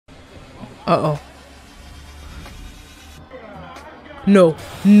Uh-oh. No.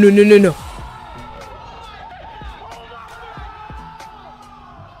 No, no, no, no.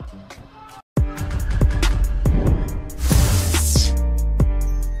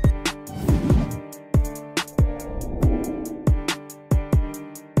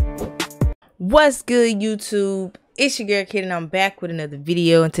 What's good, YouTube? It's your girl Kid and I'm back with another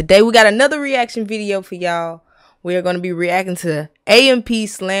video, and today we got another reaction video for y'all. We're going to be reacting to AMP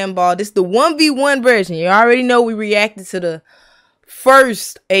Slamball. This is the 1v1 version. You already know we reacted to the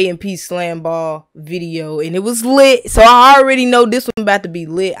first AMP Slamball video and it was lit, so I already know this one about to be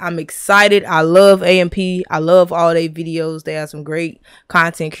lit. I'm excited. I love AMP. I love all their videos. They have some great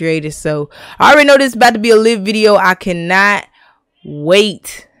content creators, so I already know this is about to be a lit video. I cannot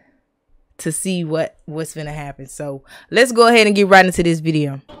wait to see what's gonna happen. So let's go ahead and get right into this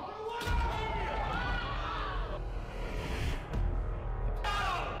video.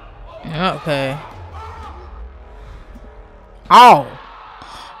 Okay. Oh,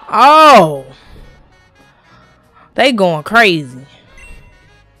 they going crazy,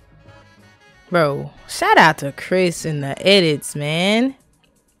 bro. Shout out to Chris in the edits, man.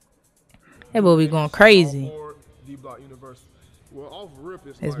 That boy be going crazy.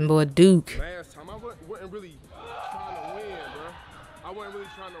 It's boy Duke. Last time I wasn't really trying to win, bro. I wasn't really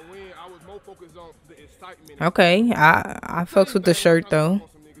trying to win. I was more focused on the excitement. Okay, I fucks with the shirt though.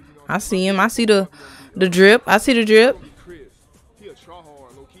 I see him. I see the drip. I see the drip. Chris, he a try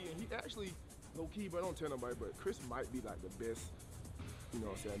hard, low key, and he actually low key, but don't tell nobody. But Chris might be like the best, you know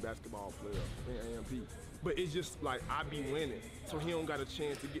what I'm saying, basketball player in AMP. But it's just like I be winning, so he don't got a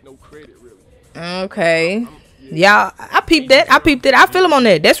chance to get no credit really. Okay. Yeah, I peeped that. I peeped it. I feel him on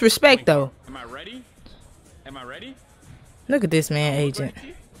that. That's respect, though. Am I ready? Am I ready? Look at this man, Agent. What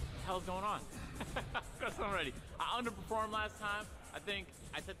the hell's going on? Because I'm ready. I underperformed last time. I think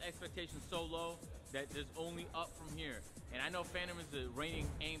I set the expectations so low that there's only up from here. And I know Fanum is the reigning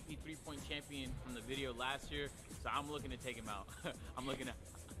AMP 3-point champion from the video last year, so I'm looking to take him out. I'm looking to...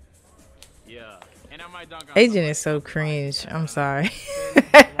 Yeah. And I might dunk on Agent is so cringe. I'm sorry.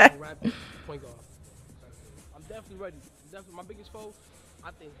 I'm definitely ready. Definitely my biggest foe.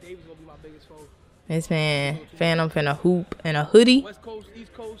 I think Davis gonna be my biggest foe. This man, Fanum finna hoop and a hoodie. West Coast,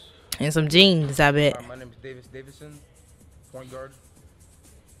 East Coast. And some jeans, I bet. My name is Davis Davison, point guard,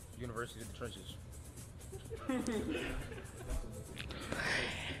 University of the Trenches.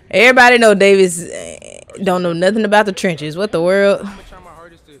 Everybody know Davis don't know nothing about the trenches. What the world? I'm gonna try my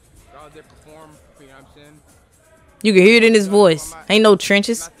hardest to go out there perform. You know what I'm saying? You can hear it in his voice. Ain't no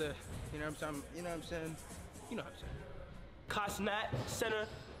trenches. Not the, you know what I'm saying? You know what I'm saying? You know what I'm saying? cenat center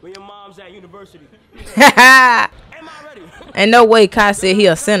where your mom's at university. Am I ready? Ain't no way Kai said he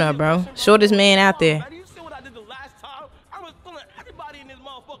a center, bro. Shortest man out there. You see what I did the last time? I was pulling everybody in this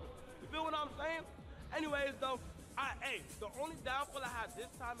motherfucker. You feel what I'm saying? Anyways, though, hey, the only downfall I had this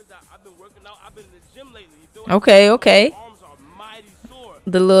time is that I've been working out. I've been in the gym lately. You feel what Okay, okay. My arms are mighty sore.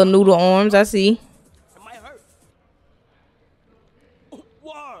 The little noodle arms, I see. It might hurt.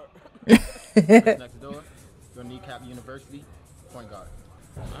 Word. chrisnextdoor, your kneecap university, point guard.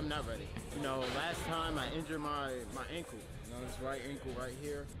 I'm not ready. You know, last time I injured my ankle. You know, this right ankle right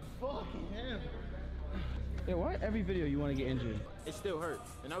here. Fucking hell. Yeah, why every video you want to get injured? It still hurt,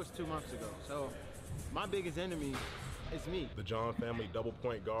 and that was 2 months ago. So, my biggest enemy is me. The John family double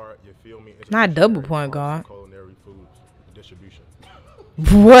point guard. You feel me? Not double point guard. Culinary food distribution.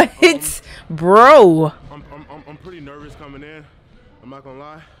 What, bro? I'm pretty nervous coming in. I'm not gonna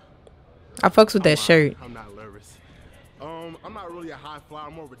lie. I fucks with that shirt. I'm not nervous. I'm not really a high flyer.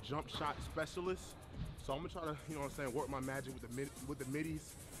 I'm more of a jump shot specialist. So I'm gonna try to, you know what I'm saying, work my magic with the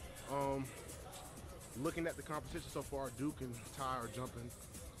middies. Looking at the competition so far, Duke and Ty are jumping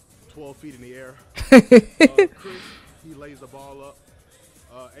 12 feet in the air. Chris, he lays the ball up.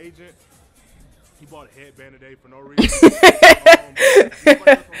 Agent, he bought a headband today for no reason.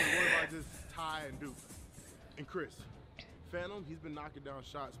 Nobody else worry about just Ty and Duke. And Chris, Fanum, he's been knocking down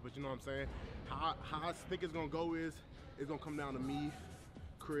shots, but you know what I'm saying? How I think it's gonna go is it's gonna come down to me,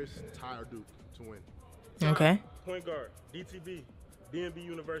 Chris, Ty, or Duke to win. Okay. Point guard, DTB, DMB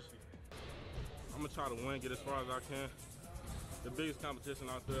University. I'm gonna try to win, get as far as I can. The biggest competition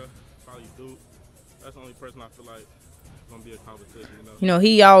out there, probably Duke. That's the only person I feel like gonna be a competition, you know. You know,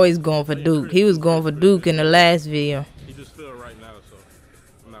 he always going for Duke. He was going for Duke in the last video. He just feel right now, so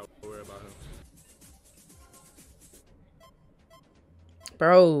I'm not worried about him.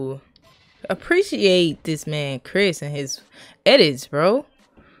 Bro, appreciate this man Chris and his edits, bro.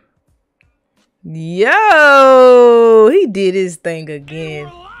 Yo, he did his thing again.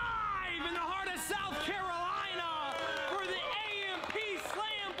 We're live in the heart of South Carolina for the AMP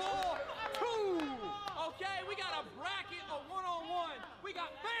Slamball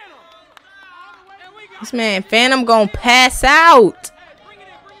This man Fanum gonna pass out. Bring it in.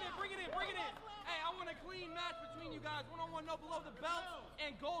 Hey, I want a clean match between you guys. One-on-one, no below the belt,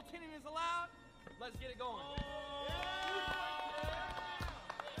 and goaltending is allowed. Let's get it going.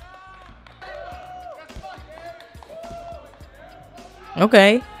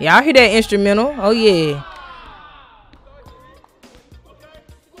 Okay, y'all hear that instrumental? Oh yeah.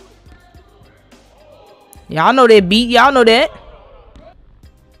 Y'all know that beat. Y'all know that.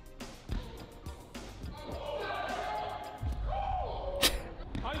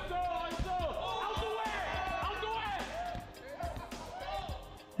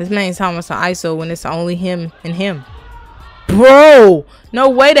 This man's talking about some ISO when it's only him and him. Bro, no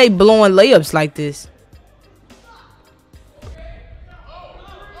way they blowing layups like this.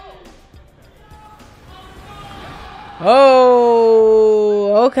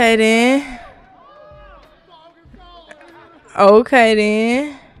 Oh, okay then. Okay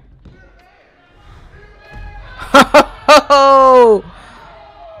then. Oh,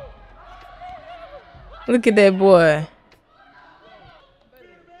 look at that boy.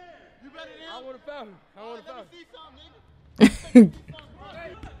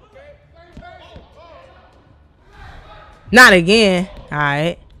 Not again. All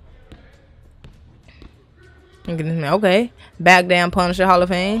right. Okay. Back down Punisher Hall of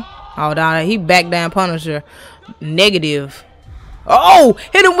Fame. Oh, down he back down Punisher. Negative. Oh,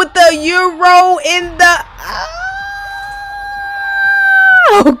 hit him with the Euro in the.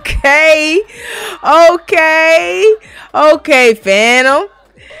 Okay. Okay, Fanum.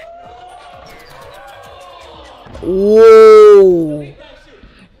 Whoa.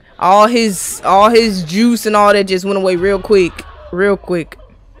 All his juice and all that just went away real quick.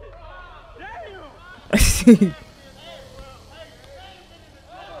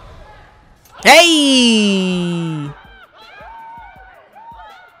 Hey.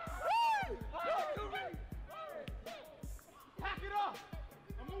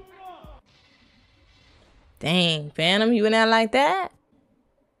 Dang, Fanum, you in there like that?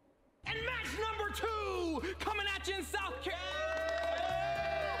 And match number 2 coming at you in South Carolina.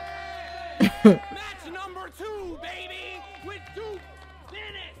 Match number 2, baby, with Duke,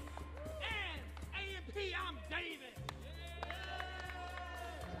 Menace, and AMP. I'm Davis.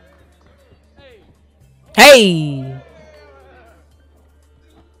 Hey.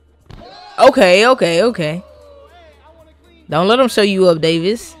 Okay. Don't let them show you up,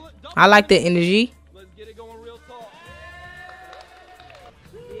 Davis. I like the energy.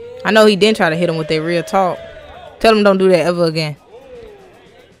 I know he didn't try to hit him with that real talk. Tell him don't do that ever again.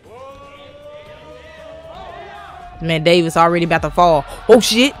 Man, Davis already about to fall. Oh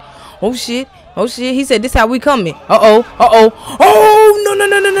shit. He said this how we coming. Oh,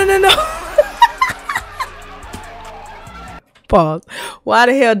 no. Pause. Why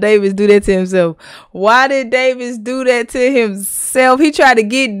the hell Davis do that to himself? Why did Davis do that to himself? He tried to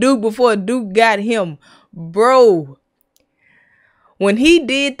get Duke before Duke got him. Bro. When he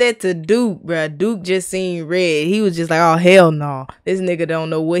did that to Duke, bruh, Duke just seen red. He was just like, oh, hell no. This nigga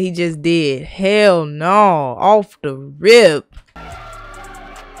don't know what he just did. Hell no. Off the rip.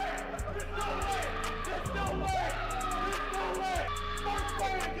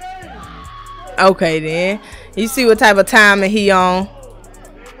 Okay, then. You see what type of timing he on.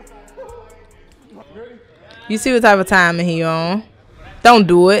 Don't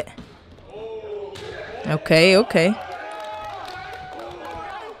do it. Okay. Okay.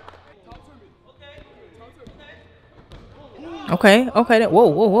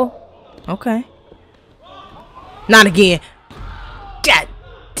 Whoa. Okay. Not again. God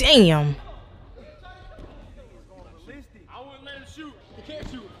damn. I wouldn't let him shoot. He can't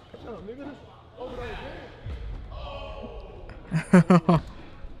shoot.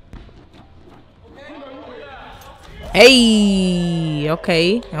 Hey.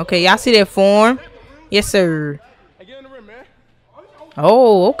 Okay. Y'all see that form? Yes, sir.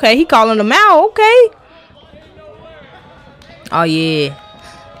 Oh, okay. He calling them out. Okay. Oh yeah.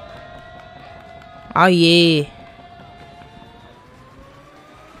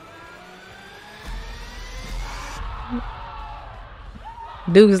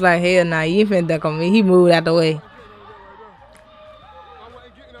 Duke's like, hell nah, you ain't finna duck on me. He moved out the way.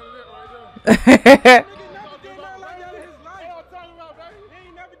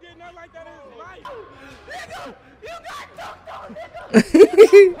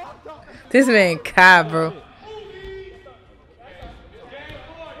 This man Kai, bro.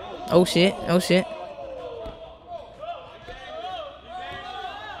 Oh shit.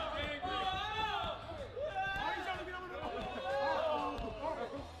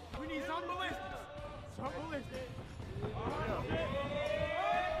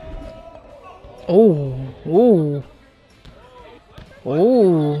 Oh. Ooh.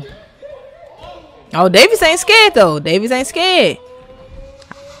 Ooh. Oh, Davis ain't scared though. Davis ain't scared.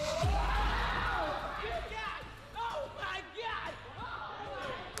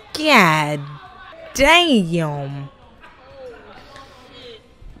 God damn.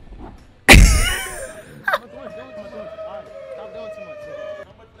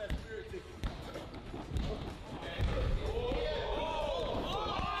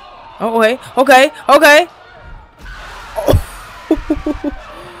 Okay, okay, okay.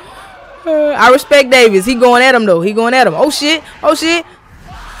 I respect Davis. He going at him though. He going at him. Oh shit. Oh shit.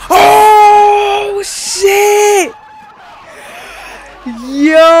 Oh shit.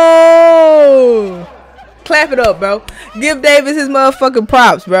 Yo. Clap it up, bro. Give Davis his motherfucking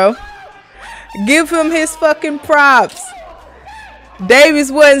props, bro. Give him his fucking props.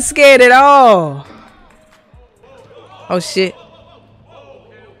 Davis wasn't scared at all. Oh shit.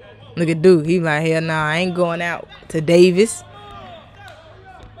 Look at dude. He like, hell nah, I ain't going out to Davis.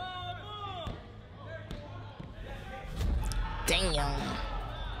 Damn.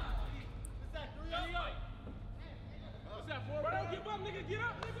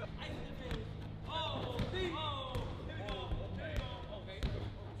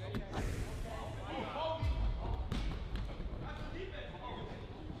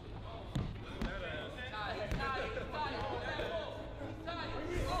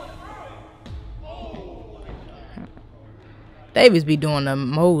 Davis be doing the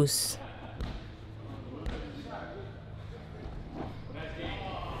most.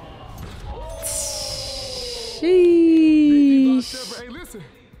 Sheesh. Hey, listen.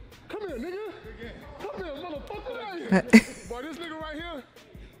 Come here, nigga. Come here, motherfucker. Boy, this nigga right here.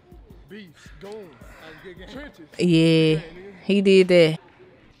 Beast, gone. Trenches. Yeah, he did that.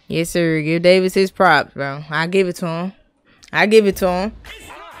 Yes, sir. Give Davis his props, bro. I give it to him. I give it to him.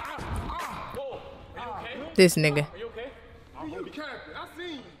 This nigga. Are you okay? I'm gonna be capping. I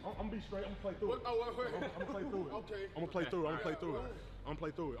seen you. I'm gonna be straight. I'm gonna play through it. I'm gonna play through it. Okay. I'm gonna play through it. I'm gonna play through it. I'm gonna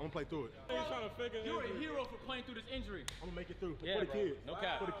play through it. I'm gonna play through it. You're a hero for playing through this injury. I'm gonna make it through. Yeah, For the kids. No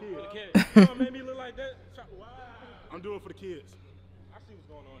cap. For the kids. For the kids. You made me look like that. I'm doing it for the kids. I see what's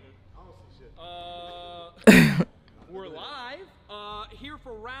going on here. I don't see shit. We're live. Here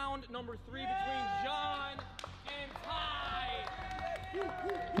for round number 3 between John and Ty.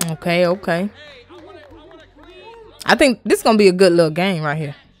 Okay, okay. Hey, I wanna create I think this is gonna be a good little game right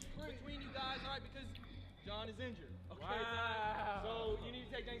here. between you guys, all right? Because John is injured. Okay. Wow. So you need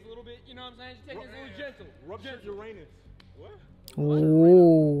to take things a little bit. You know what I'm saying? You take things a little gentle. Rupture Uranus. What?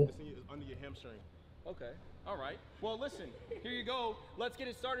 Ooh. It's under your hamstring. Okay. All right. Well, listen. Here you go. Let's get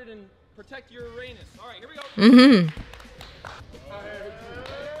it started and protect your Uranus. All right. Here we go. Mm-hmm.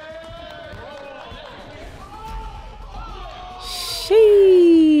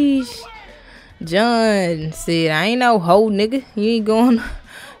 Sheesh. John said, I ain't no hoe, nigga. You ain't going,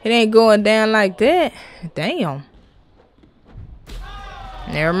 it ain't going down like that. Damn.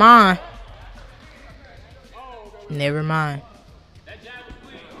 Never mind. Never mind.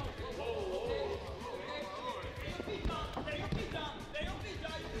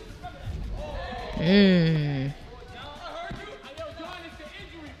 Mmm.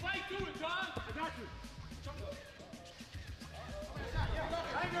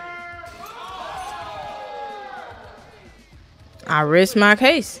 I rest my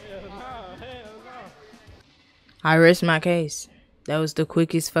case. I rest my case. That was the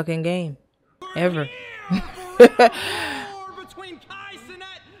quickest fucking game ever. Between Kai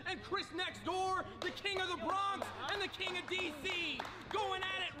Cenat and chrisnextdoor, the king of the Bronx and the king of DC, going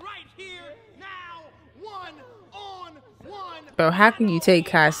at it right here now, 1-on-1. Bro, how can you take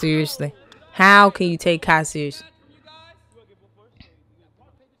Kai seriously? How can you take Kai seriously?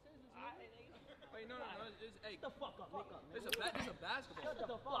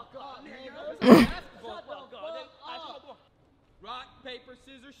 Rock, paper,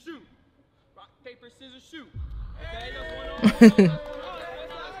 scissors, shoot. Rock, paper, scissors, shoot. Okay, that's 1-on-1.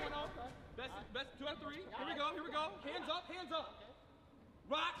 Best 2 out of 3. Here we go, here we go. Hands up, hands up.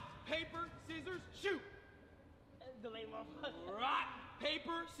 Rock, paper, scissors, shoot. Rock,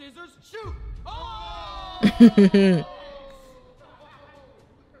 paper, scissors, shoot. Oh! Okay,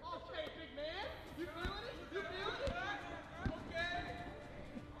 big man. You feeling it? You feeling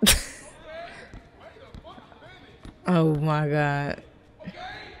it? Okay. Oh my God.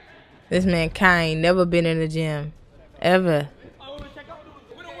 This man Kai ain't never been in the gym. Ever.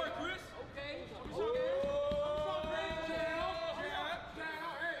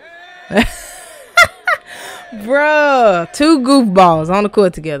 Bro, 2 goofballs on the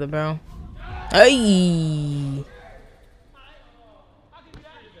court together, bro. Hey.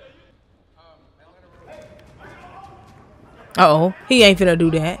 Uh-oh. He ain't finna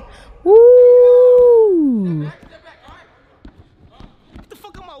do that. Woo! Get the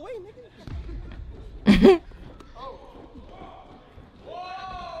fuck out my way, nigga.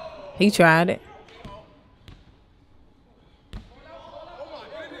 He tried it.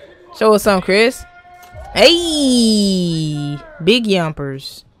 Show us some, Chris. Hey! Big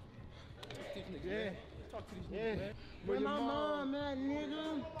yumpers. Where my mom at,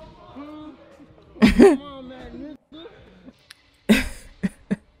 nigga? Where my mom at, nigga?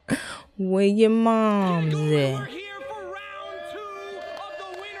 Where your mom's We're at? here for round 2 of the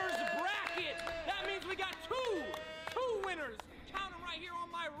winners bracket. That means we got two winners. Count them right here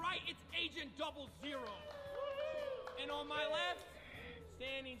on my right. It's Agent 00. And on my left,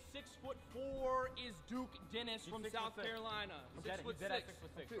 standing 6'4" is Duke Dennis from South Carolina. 6'6".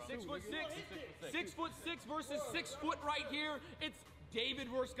 6'6" versus 6 foot right here. It's David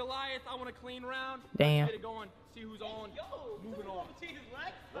versus Goliath. I want a clean round. Damn. Let's get it going. See who's on. Moving on.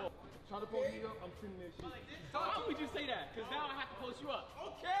 Try to post me up. I'm sitting there shit. How would you say that? Because now I have to post you up.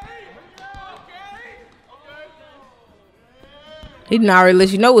 Okay. He didn't already let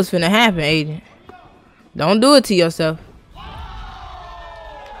you know what's finna happen, Agent. Don't do it to yourself.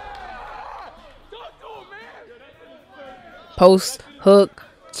 Post hook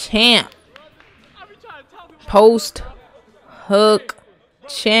champ. Post hook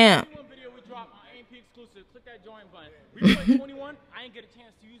champ. One video we dropped on AMP exclusive. Click that join button. We played 21. I ain't get a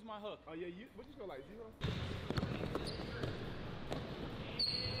chance to use my hook. Oh yeah, what you feel like 0?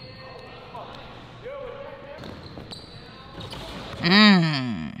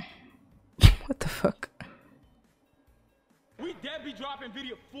 What the fuck? We dead be dropping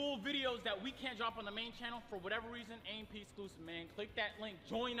full videos that we can't drop on the main channel for whatever reason. AMP exclusive, man. Click that link.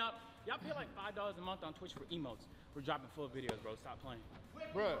 Join up. Y'all pay like $5 a month on Twitch for emotes. We're dropping full videos, bro. Stop playing.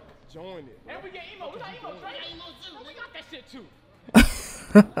 Bruh, join it. And we get emotes. We got emotes, right? Emotes too. We got that shit too.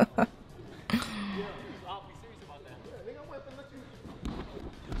 I'll be serious about that.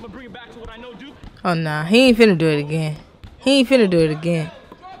 I'm gonna bring it back to what I know, Duke. Oh nah, he ain't finna do it again. He ain't finna do it again.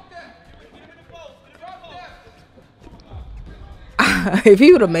 If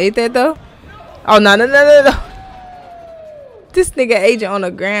he would have made that though. Oh no. This nigga Agent on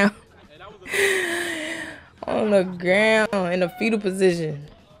the ground. On the ground in a fetal position.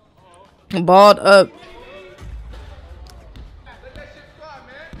 Balled up.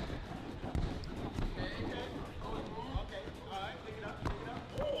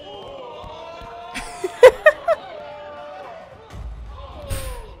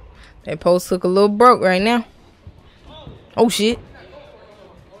 That post look a little broke right now. Oh shit.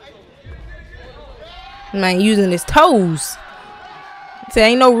 Man using his toes. Say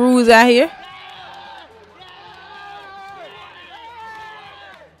ain't no rules out here.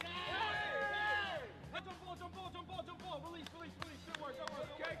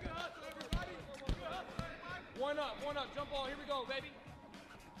 One up, jump ball. Here we go, baby.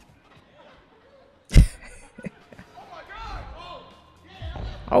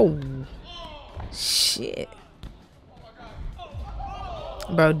 Oh shit.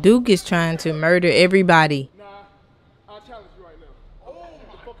 Bro, Duke is trying to murder everybody. Nah, I'll challenge you right now.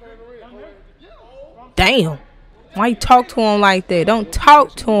 Get the fuck out of the ring. Damn. Why you talk to him like that? Don't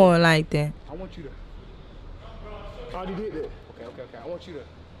talk to him like that. I want you to. I already did that. Okay. I want you to.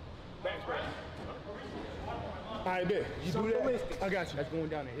 Back scratch. Alright, bet. You do that? I got you. That's going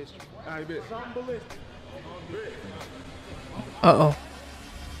down in history. Alright, bet. Something ballistic. Uh-oh.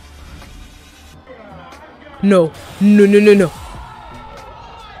 No.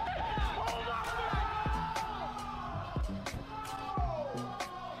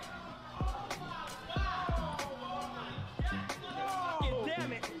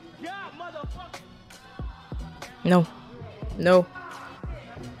 No.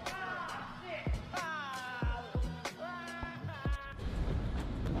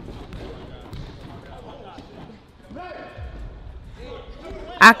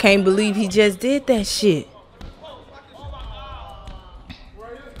 I can't believe he just did that shit.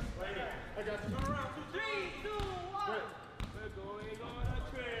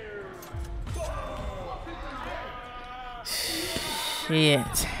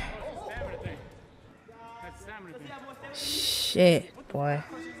 Shit, boy.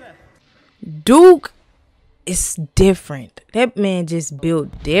 Duke is different. That man just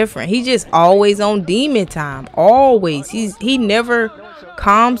built different. He just always on demon time. Always. He never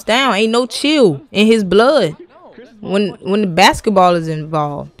calms down. Ain't no chill in his blood when the basketball is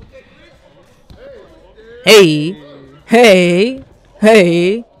involved. Hey.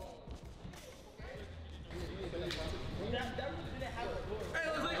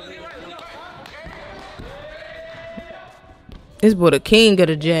 This boy the king of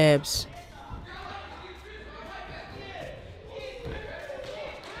the jabs.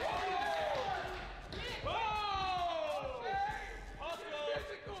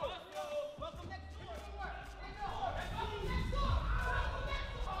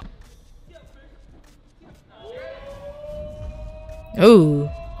 Ooh.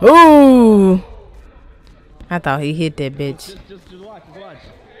 Ooh. I thought he hit that bitch. Just watch, just watch.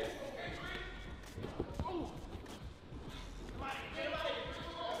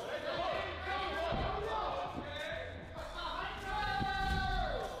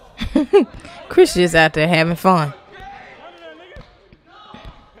 Chris just out there having fun.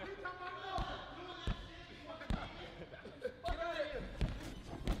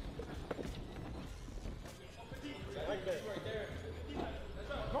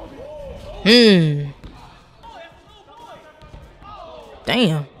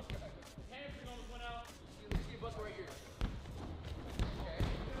 Damn.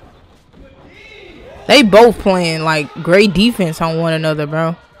 They both playing like great defense on one another,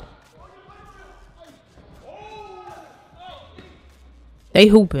 bro. They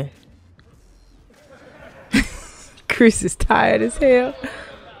hooping. Chris is tired as hell.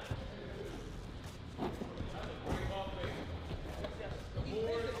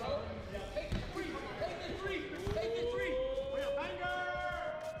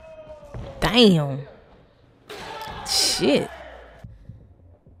 Damn. Shit.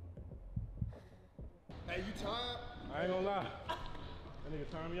 Hey, you tired? I ain't gonna lie. That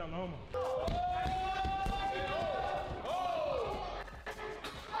nigga turned me out no more.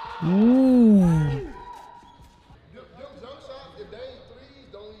 Ooh. Them jump shots, if they ain't threes,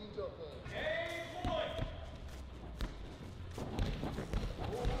 don't even jump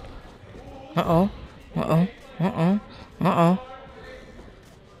on. Uh-oh. Uh-oh. Uh-oh. Uh-oh.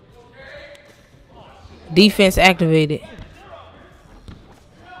 Defense activated.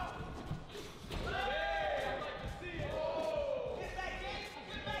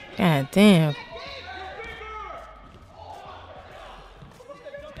 God damn.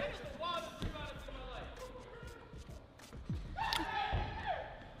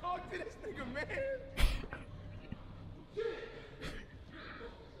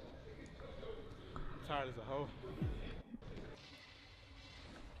 Tired as a hoe.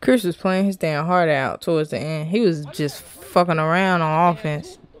 Chris was playing his damn heart out towards the end. He was just fucking around on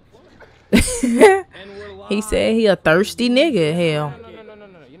offense. He said he a thirsty nigga. Hell. No.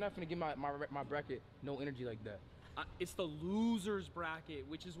 You're not gonna give my bracket no energy like that. It's the losers bracket,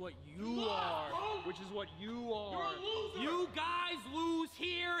 which is what you are. Which is what you are. You guys lose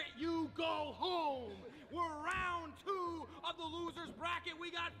here, you go home. We're round 2 of the losers bracket.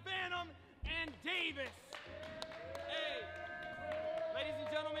 We got Fanum and Davis. Hey, ladies and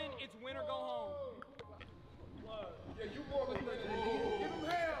gentlemen, it's win or go home. Yeah, you more than that. Give him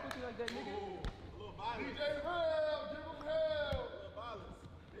hell. Like that, nigga. DJ hell. Give him hell.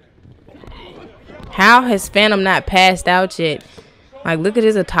 How has Phantom not passed out yet? Like, look at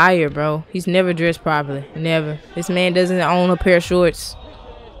his attire, bro. He's never dressed properly. Never. This man doesn't own a pair of shorts.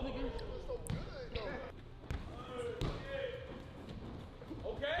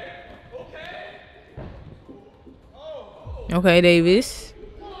 Okay, Davis.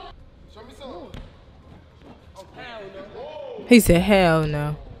 Show me some. He said, hell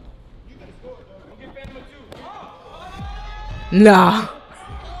no. Nah.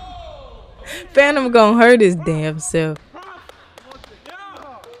 Phantom gonna hurt his damn self.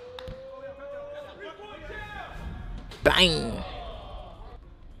 Bang.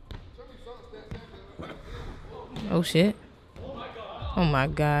 Oh shit. Oh my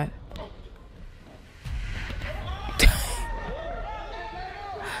god.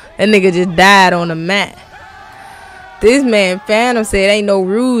 That nigga just died on the mat. This man Phantom said ain't no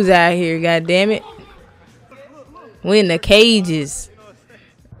rules out here, god damn it. We in the cages.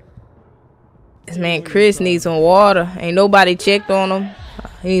 This man Chris needs some water. Ain't nobody checked on him.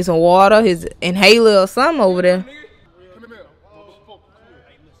 He needs some water, his inhaler or something over there. Come here.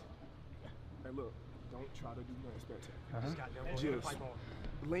 Hey, look. Don't try to do nothing spectacular. Just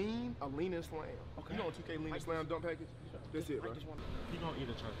lean and slam. Okay. You know 2K lean and slam dump package? That's it, bro. He gonna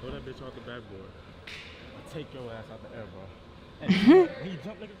either try to throw that bitch off the backboard or take your ass out the air, bro. And he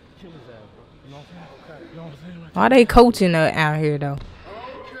jump, nigga, kill his ass, bro. You know what I'm saying? Okay. You know what I'm saying? Why they coaching out here though?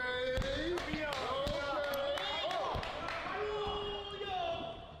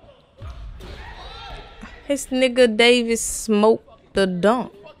 This nigga Davis smoked the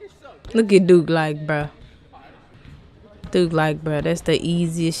dunk. Look at Duke like, bruh. Duke like, bruh, that's the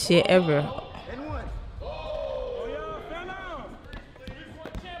easiest shit ever.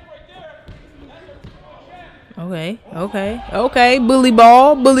 Oh Okay. Okay. Okay. Bully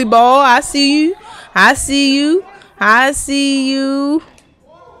ball. Bully ball. I see you. I see you. I see you.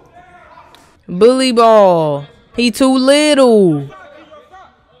 Bully ball. He too little.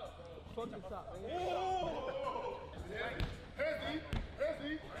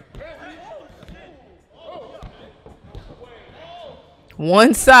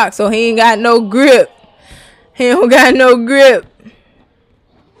 One sock, so he ain't got no grip. He don't got no grip.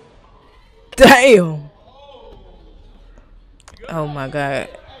 Damn. Oh my God.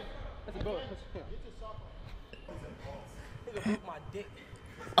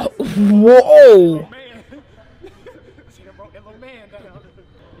 Oh, whoa.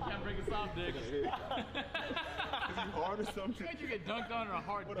 You get dunked on or a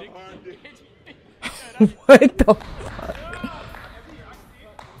hard dick. What the fuck?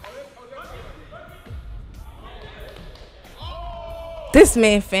 This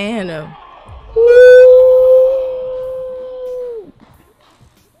man fanum. Woo!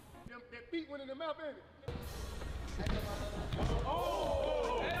 That feet went in the mouth, ain't it?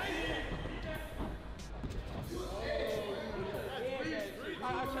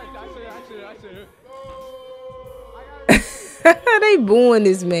 They booing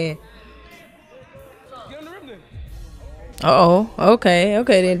this man. Uh oh. Okay.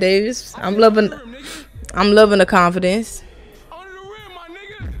 Okay then, Davis. I'm loving the confidence. Under the rim, my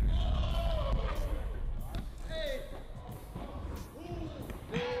nigga.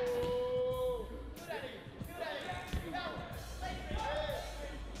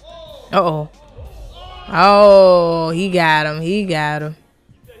 Uh oh. Oh, he got him. He got him.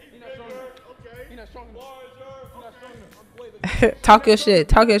 Talk your shit.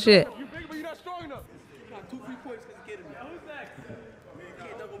 Talk your shit. You big, but you're not strong enough. Got 2 free points because he get him. Who's next?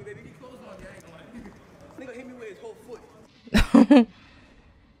 Can't double me, baby. He closed on you. I ain't gonna lie. Nigga hit me with his whole foot.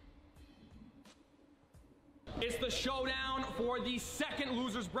 It's the showdown for the second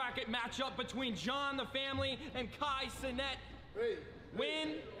losers bracket matchup between John the Family and Kai Cenat.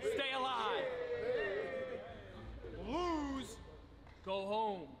 Win, stay alive. Lose, go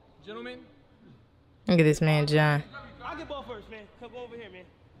home. Gentlemen. Look at this man, John. I'll get ball first, man. Come over here,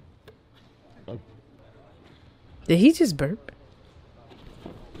 man. Did he just burp?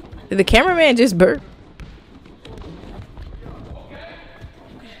 Did the cameraman just burp?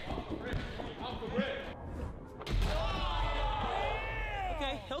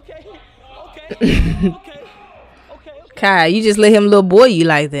 Okay. Kai, you just let him little boy you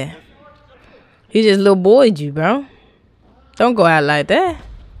like that. He just little boyed you, bro. Don't go out like that.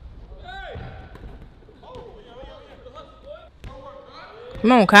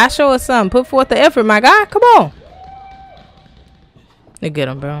 Come on, Kai, show us something. Put forth the effort, my guy. Come on. Look at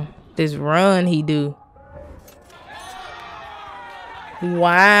him, bro. This run he do.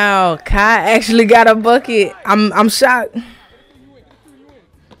 Wow, Kai actually got a bucket. I'm shocked. Let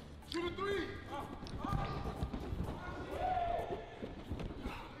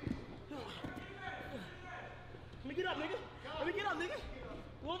me get up, nigga.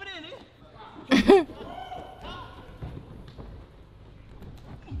 Go over there, nigga.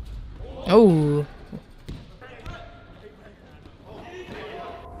 Oh.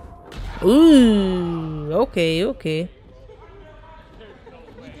 Ooh. Okay. Okay.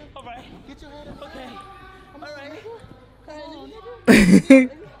 All right. Get your head up. Okay. All right.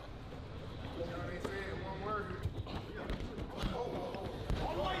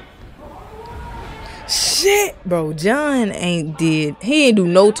 Shit, bro. John ain't did. He ain't do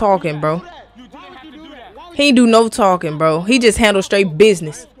no talking, bro. He ain't do no talking, bro. He just handled straight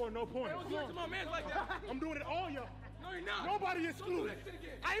business. I'm doing it all, yo. No, you're not. Nobody excluded.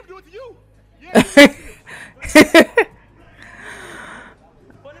 I ain't doing it to you.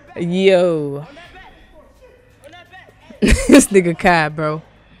 Yo. This nigga Kai, bro.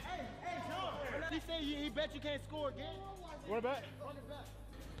 He say he bet you can't score again. Run it back.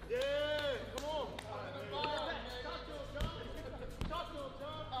 Yeah, come on.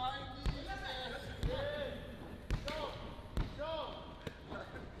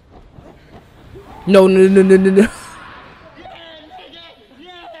 No.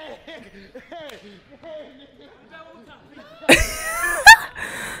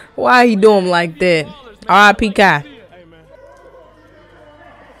 Why he do him like that? R.I.P. Kai.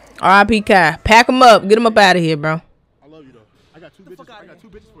 R.I.P. Kai. Pack him up. Get him up out of here, bro. I love you, though. I got two bitches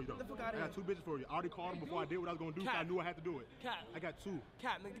for you, though. I got 2 bitches for you. I already called them before I did what I was going to do, so I knew I had to do it. I got 2.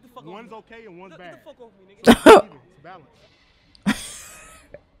 Cat, nigga, get the fuck One's okay and one's bad. Get the fuck off me, nigga. It's balanced.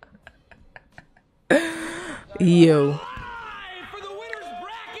 Yo.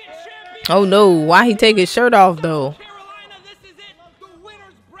 Oh no, why he take his shirt off though? Carolina, this is it. The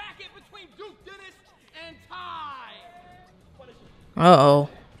winners bracket between Duke Dennis and Ty. Uh-oh.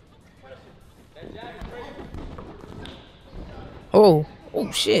 Oh.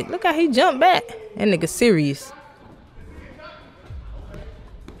 Oh, shit. Look how he jumped back. That nigga serious.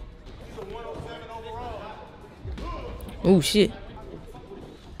 Oh, shit.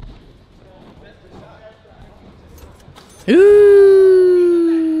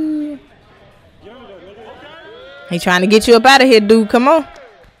 Ooh. He trying to get you up out of here, dude. Come on.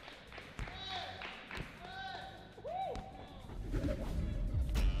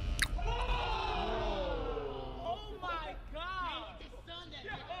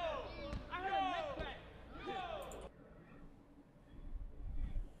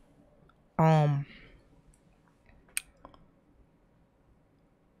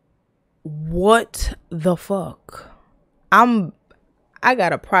 What the fuck? I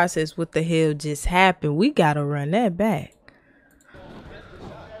gotta process what the hell just happened. We gotta run that back.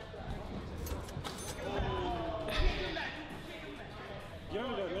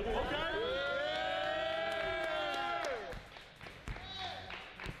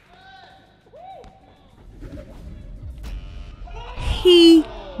 He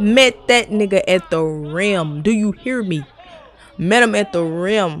met that nigga at the rim. Do you hear me? Met him at the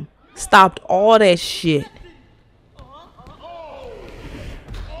rim. Stopped all that shit.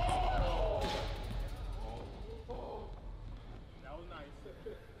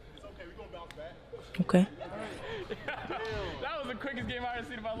 Okay. That was the quickest game I ever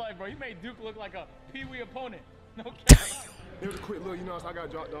seen in my life, bro. You made Duke look like a pee-wee opponent. No cap. It was a quick look, you know, so I got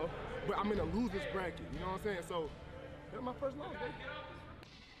dropped off. But I'm in a loser's bracket, you know what I'm saying? So, that's my first loss,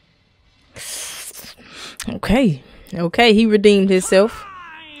 baby. Okay. Okay, he redeemed himself.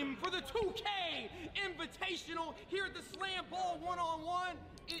 Time for the 2K Invitational here at the Slamball 1-on-1.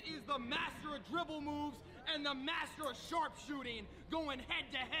 It is the master of dribble moves and the master of sharpshooting going head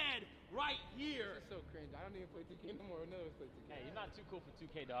to head right here. That's so cringe. I don't even play 2K no more. I'll never play 2K. Hey, you're not too cool for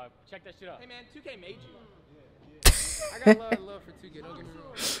 2K, dog. Check that shit out. Hey man, 2K made you. I got a lot of love for 2K. Don't get me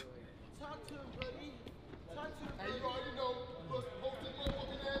wrong. Talk to him, buddy. Talk to him. Hey, you already know what's posted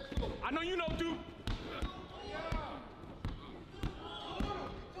motherfucking ass. I know you know, Duke.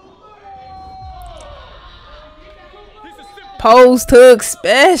 Post hook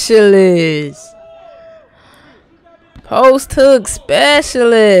specialist. Post hook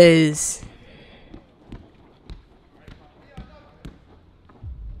specialist.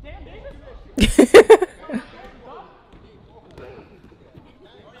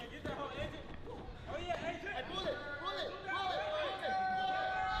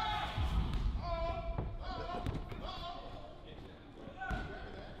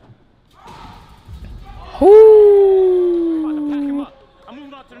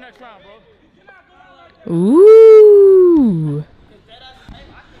 Ooh.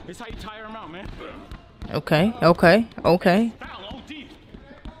 It's how you tire him out, man. Okay, okay, okay.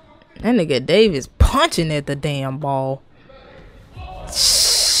 That nigga Davis punching at the damn ball.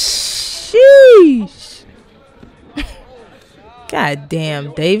 Sheesh. God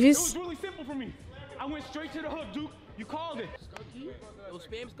damn, Davis. It was really simple for me. I went straight to the hook, Duke. You called it. Skunky? Yo,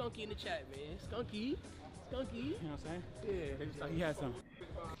 spam Skunky in the chat, man. Skunky. Skunky. You know what I'm saying? Yeah. They just thought he had some.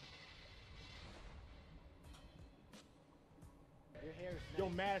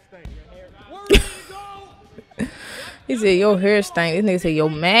 Your mask thing. We're ready to go. He said your hair stink. This nigga said your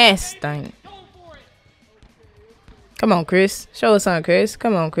mask stink. Go for it. Come on, Chris. Show us something, Chris.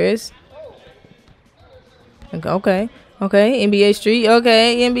 Come on, Chris. Okay. Okay. NBA Street.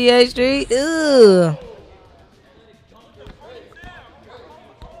 Okay. NBA Street. Ugh.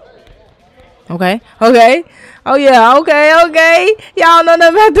 Okay. Okay. Oh, yeah. Okay. Okay. Y'all know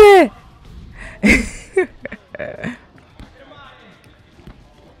nothing about that.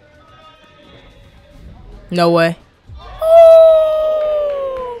 No way.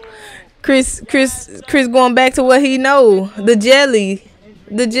 Chris going back to what he know. The jelly.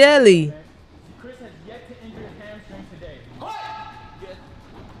 The jelly. Chris has yet to injure his hamstring today.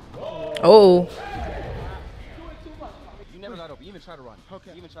 Oh. You never got open. You even try to run.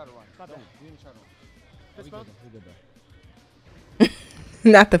 Okay. You even try to run. Stop that. You even try to run. Fist bump?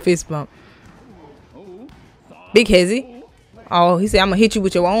 Not the fist bump. Big hezzy. Oh, he said, I'm going to hit you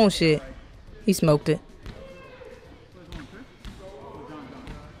with your own shit. He smoked it.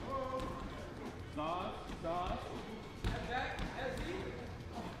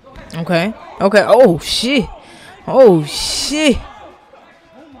 Okay. Okay. Oh, shit. Oh, shit.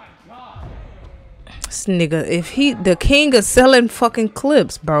 This nigga, if he, the king of selling fucking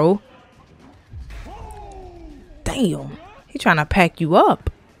clips, bro. Damn. He trying to pack you up.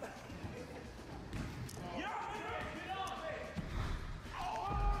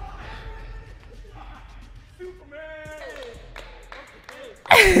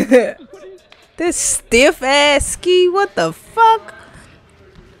 This stiff ass ski. What the fuck?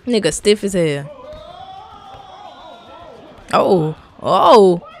 Nigga stiff as hell. Oh.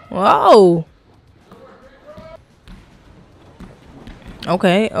 Oh. Oh.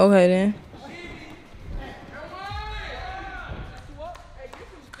 Okay. Okay then.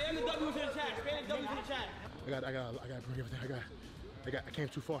 I bring everything. I came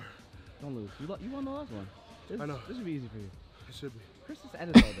too far. Don't lose. You won the last one. I know. This should be easy for you. It should be. Chris is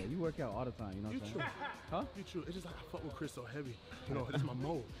edit all day. You work out all the time. You know what I'm saying? Huh? You true. It's just like I fuck with Chris so heavy. You know, that's my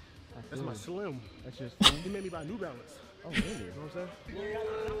mode. That's my slim. That's your slim? He made me buy New Balance. Oh, really? You know what I'm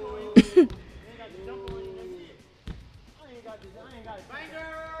saying?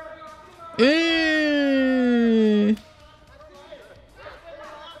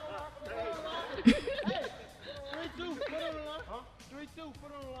 3-2, put on the line. Huh? 3-2,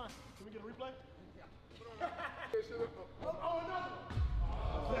 put on the line. Can we get a replay?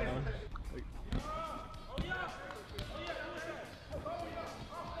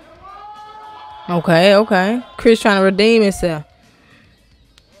 Okay, okay. Chris trying to redeem himself.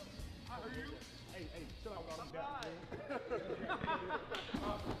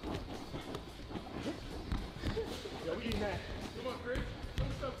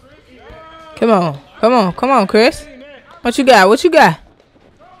 Come on, come on, come on, Chris. What you got? What you got?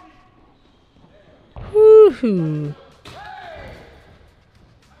 Woohoo.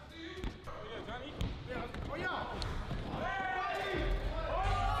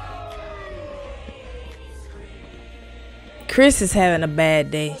 Chris is having a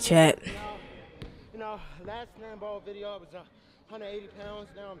bad day, chat. You know, last Slamball video I was 180 pounds.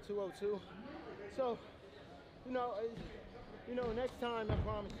 Now I'm 202. So, you know, next time I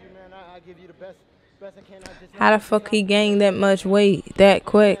promise you, man, I give you the best I can. How the fuck he gained that much weight that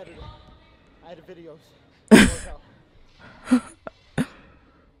quick? I had the videos.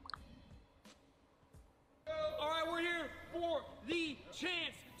 All right, we're here for the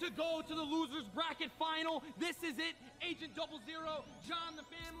chance to go to the losers bracket final. This is it. Agent 00, John the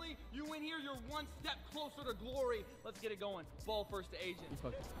family. You win here, you're one step closer to glory. Let's get it going. Ball first to Agent.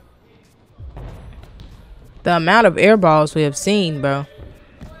 The amount of air balls we have seen, bro.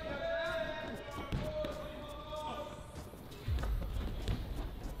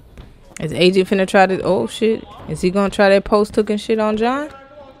 Is Agent finna try to... Oh, shit. Is he gonna try that post hook and shit on John?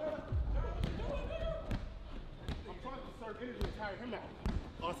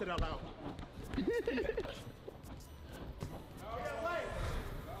 I'll say it out loud.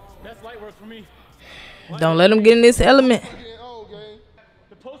 That's light work for me. Don't let him get in this element.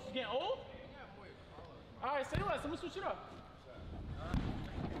 The post is getting old? All right, say less. I'm going to switch it up.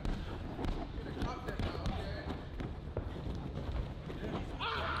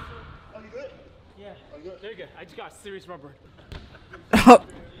 Are you good? Yeah. There you go. I just got serious rubber.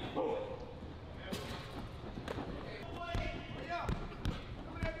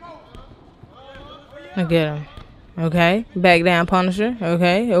 I get him. Okay. Back down, Punisher.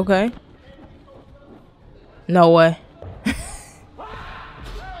 Okay, okay. No way.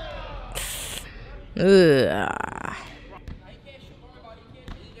 Ugh.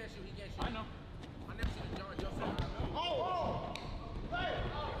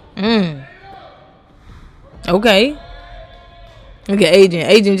 Okay. Look at Agent.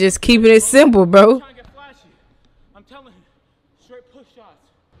 Agent just keeping it simple, bro. Trying to get flashy. I'm telling you, straight push shots.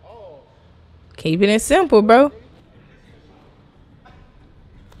 Keeping it simple, bro.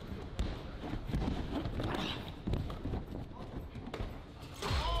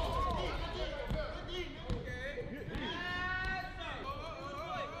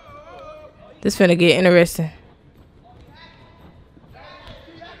 This finna get interesting.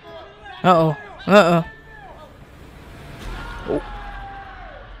 Uh-oh. Uh-oh.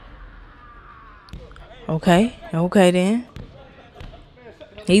 Okay. Okay, then.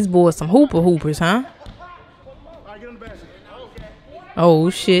 These boys some hoopers, huh?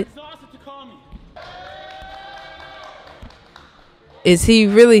 Oh, shit. Is he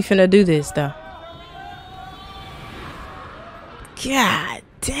really finna do this, though? God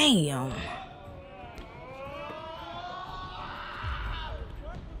damn.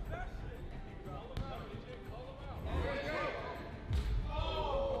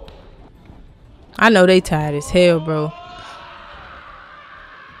 I know they tired as hell, bro.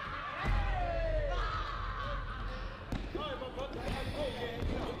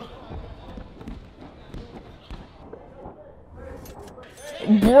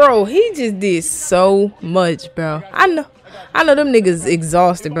 Bro, he just did so much, bro. I know them niggas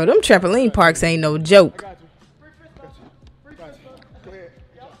exhausted, bro. Them trampoline parks ain't no joke.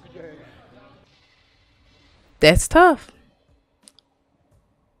 That's tough.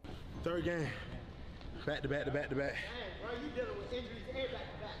 Third game. Back to back to back to back. Bro, you dealing with injuries and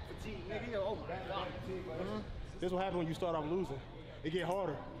back-to-back fatigue, nigga. Oh, back-to-back fatigue, bro. This is what happens when you start off losing. It get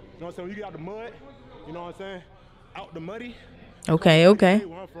harder. You know what I'm saying? When you get out the mud, you know what I'm saying? Out the muddy. Okay, okay.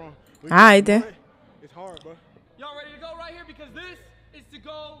 Where I'm from. All right then. It's hard, bro. Y'all ready to go right here? Because this is to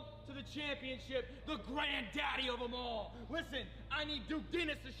go to the championship, the granddaddy of them all. Listen, I need Duke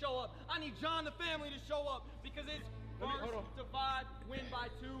Dennis to show up. I need John the family to show up because it's first to 5, win by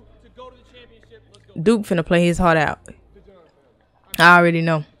 2 to go to the championship. Let's go. Duke finna play his heart out. I already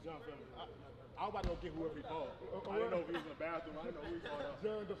know. I was about to go get whoever he called. I didn't know if he was in the bathroom. I didn't know who he called.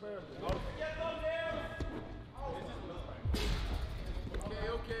 John the family.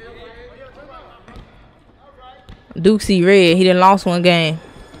 Duke see red. He done lost one game.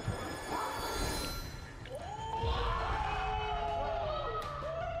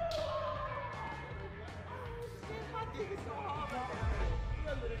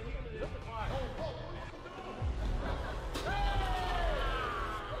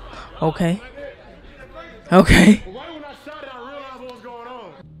 Okay. Okay. Right when I shot it, I realized what was going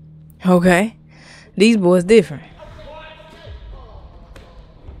on. Okay. These boys different.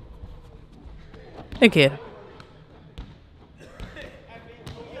 Look at him.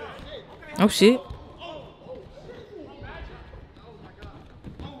 Oh shit.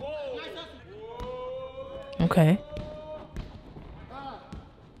 Okay.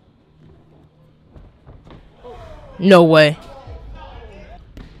 No way.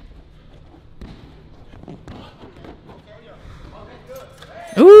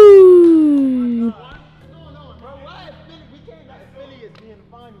 Ooh.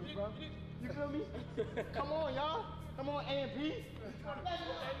 Come on, y'all. Come on, AMP.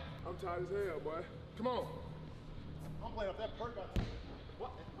 I'm tired as hell, boy. Come on. I'm playing off that perk.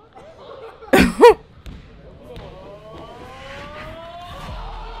 What?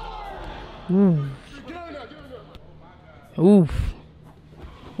 Oof.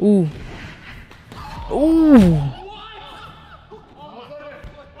 Ooh. Ooh.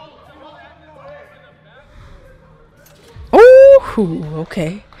 Ooh.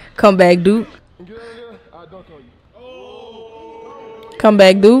 Okay. Come back, Duke. Come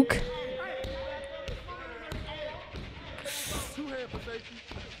back, Duke.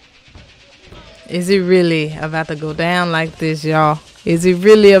 Is it really about to go down like this, y'all? Is it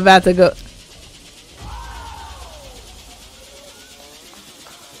really about to go?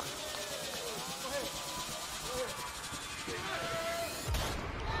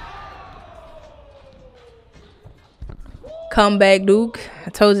 Come back, Duke. I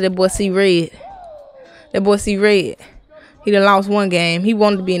told you that boy see red. That boy see red. He done lost one game. He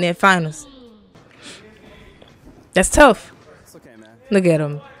wanted to be in that finals. That's tough. It's okay, man. Look at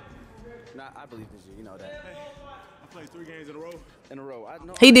him. Nah, I believe in you. You know that. I played 3 games in a row. I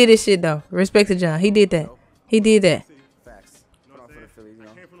know. He did this shit though. Respect to John. He did that. He did that. Facts. You know what I'm saying? Philly, you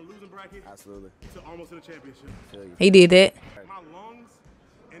know. I came from the losing bracket Absolutely. to almost to the championship. Feel you. He did that. My lungs,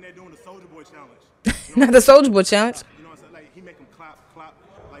 and they're doing the Soldier Boy challenge. Not the Soldier Boy challenge. You know what I'm saying? Like, he make them clap,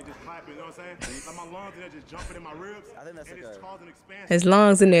 like just clapping, you know what I'm saying? Like, my lungs, and they're just jumping in my ribs. I think that's and like it's a- causing expansion. His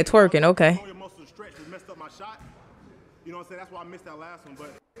lungs in there twerking. Okay. All your muscles stretch has messed up my shot. You know what I'm saying? That's why I missed that last one,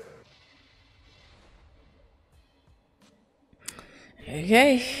 but...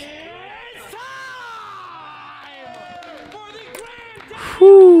 Okay. It's time for the grand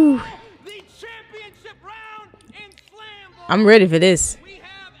Whew. the championship round in Slamball. I'm ready for this. We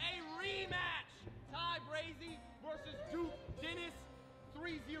have a rematch. Ty Brazy versus Duke Dennis.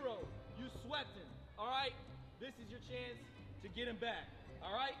 3-0. You swept him. All right? This is your chance to get him back.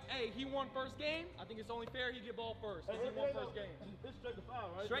 All right? Hey, he won first game. I think it's only fair he get ball first because he won first game. It's straight to 5,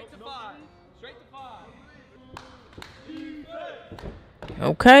 right? Straight to 5. Straight to 5.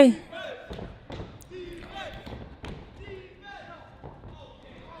 Okay.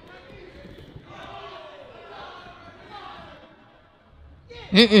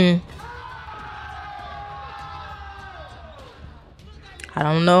 I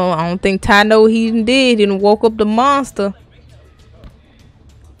don't know. I don't think Ty know what he did. He didn't woke up the monster.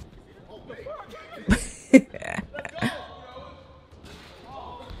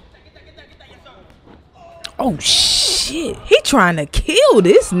 Oh shit. He trying to kill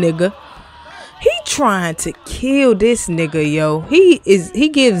this nigga. He trying to kill this nigga, yo. He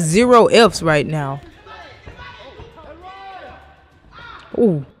gives 0 F's right now.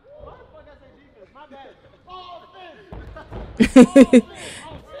 Ooh.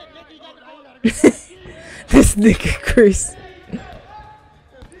 This nigga Chris.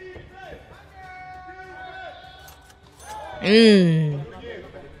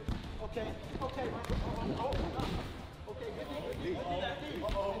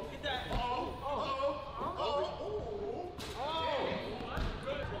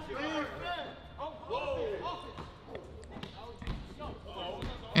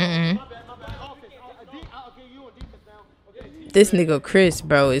 This nigga Chris,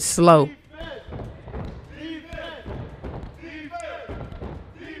 bro, is slow.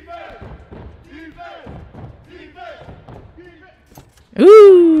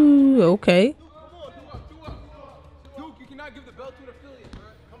 Ooh, okay. Duke, you cannot give the belt to an affiliate, bro.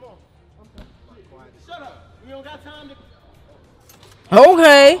 Come on. Shut up. We don't got time to.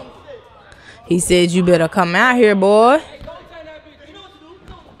 Okay. He said you better come out here, boy.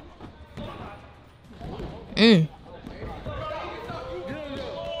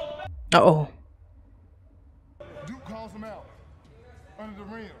 Uh-oh. Duke calls him out under the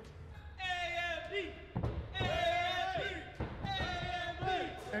rim.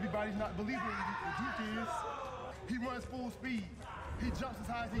 Everybody's not believing what Duke is. He runs full speed. He jumps as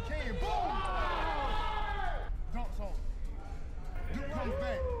high as he can. Boom! Dunks on him. Duke comes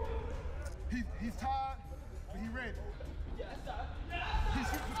back. He's tired, but he's ready. He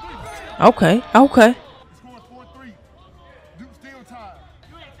shoots the three. Bang! Okay, okay. He scores 4-3. Duke's still tired.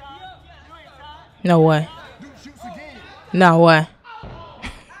 No way. Duke shoots again. No way.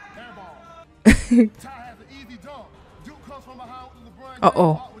 Airball. Ty has an easy dunk. Duke comes from behind with LeBron.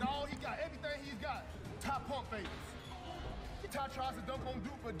 Uh-oh. With all he got, everything he's got. Ty pump fakes. Ty tries to dunk on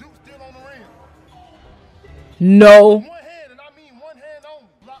Duke, but Duke's still on the rim. No. One hand, and I mean one hand only.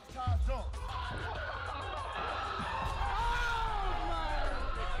 Blocks Ty's dunk.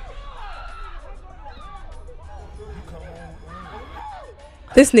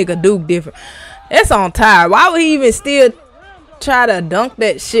 This nigga Duke different. That's on Ty. Why would he even still try to dunk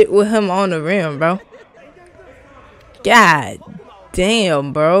that shit with him on the rim, bro? God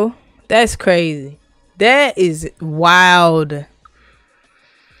damn, bro. That's crazy. That is wild.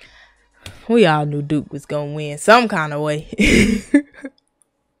 We all knew Duke was gonna win some kind of way.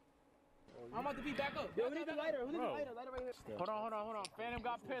 I'm about to be back up. Yo, we need the lighter. We need the lighter. Lighter right here. Hold on. Phantom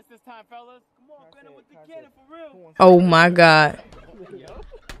got pissed this time, fellas. Come on, Phantom with the cannon for real. Oh my God.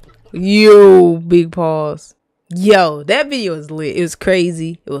 Yo, big pause. Yo, that video was lit. It was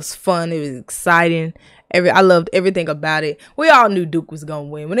crazy. It was fun. It was exciting. I loved everything about it. We all knew Duke was gonna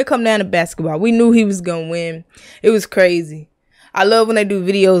win. When it come down to basketball, we knew he was gonna win. It was crazy. I love when they do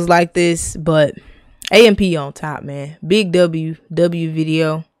videos like this, but AMP on top, man. Big W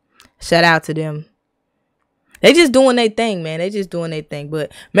video. Shout out to them. They just doing their thing, man. They just doing their thing.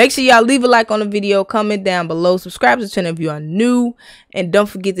 But make sure y'all leave a like on the video. Comment down below. Subscribe to the channel if you are new. And don't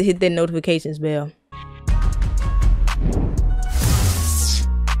forget to hit that notifications bell.